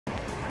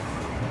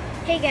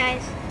Hey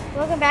guys,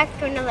 welcome back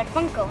to another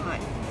Funko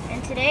hunt.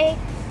 And today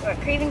we're at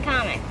Krav'n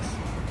Comics.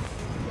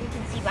 You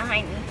can see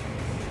behind me.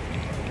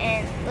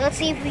 And let's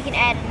see if we can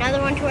add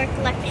another one to our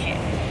collection.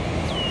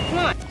 Come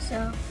on.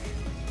 So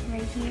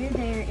right here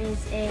there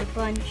is a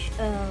bunch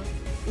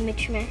of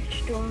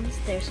mismatched ones.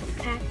 There's some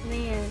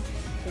Pac-Man,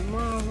 some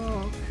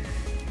Marvel,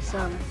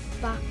 some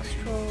Box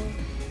Trolls,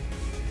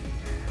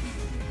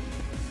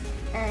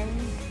 and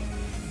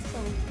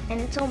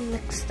it's all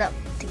mixed up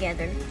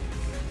together.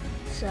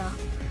 So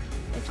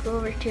let's go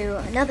over to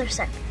another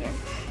section.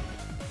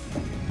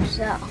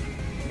 So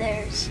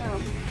there's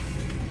some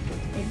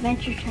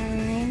Adventure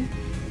Time,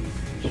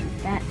 some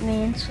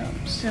Batman,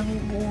 some Civil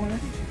War,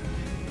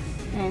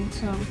 and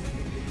some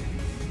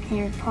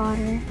Harry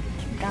Potter,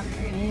 some Dr.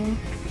 Who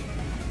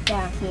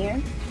down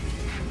here.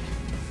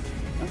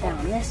 And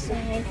down this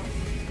side,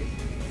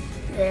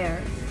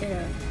 there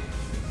is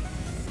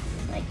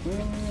like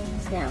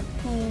minions down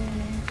here.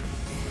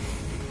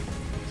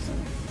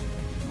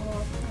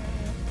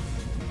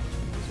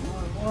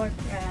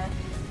 Warcraft,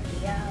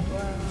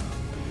 Diablo,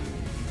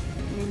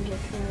 Ninja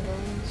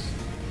Turtles,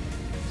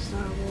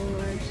 Star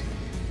Wars,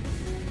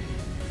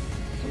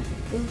 some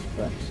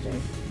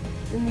Ghostbusters.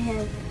 Then they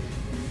have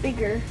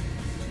bigger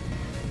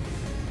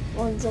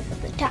ones up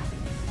at the top.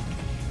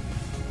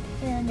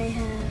 And they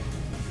have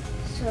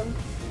some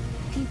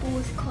people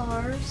with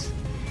cars.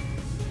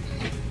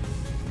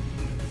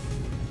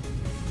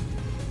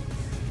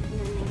 And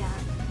then they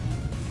got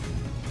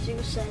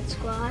Suicide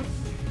Squad.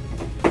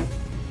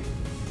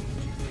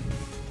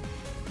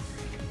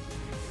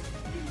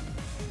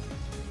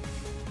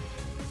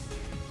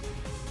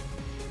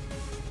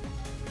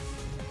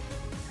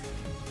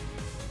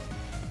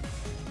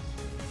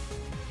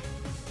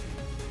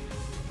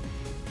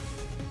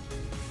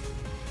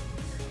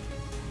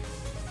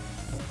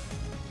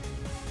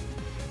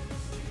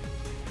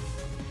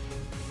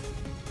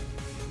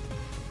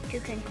 To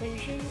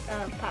conclusion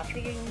of pop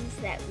figurines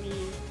that we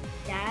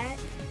got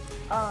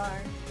are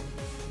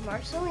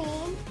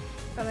Marceline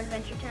from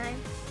Adventure Time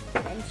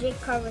and Jake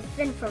Car with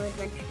Finn from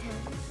Adventure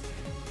Time.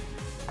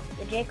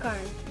 The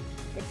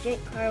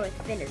Jake Car with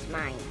Finn is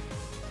mine.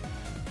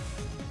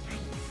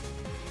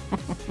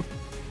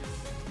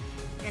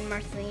 And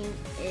Marceline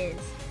is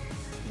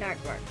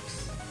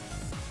Nardworks.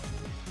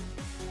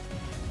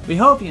 We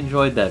hope you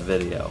enjoyed that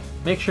video.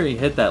 Make sure you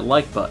hit that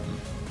like button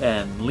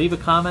and leave a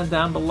comment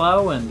down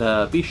below,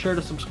 and be sure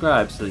to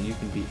subscribe so that you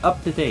can be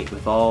up to date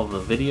with all the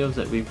videos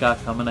that we've got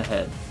coming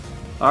ahead.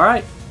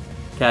 Alright,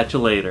 catch you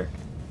later.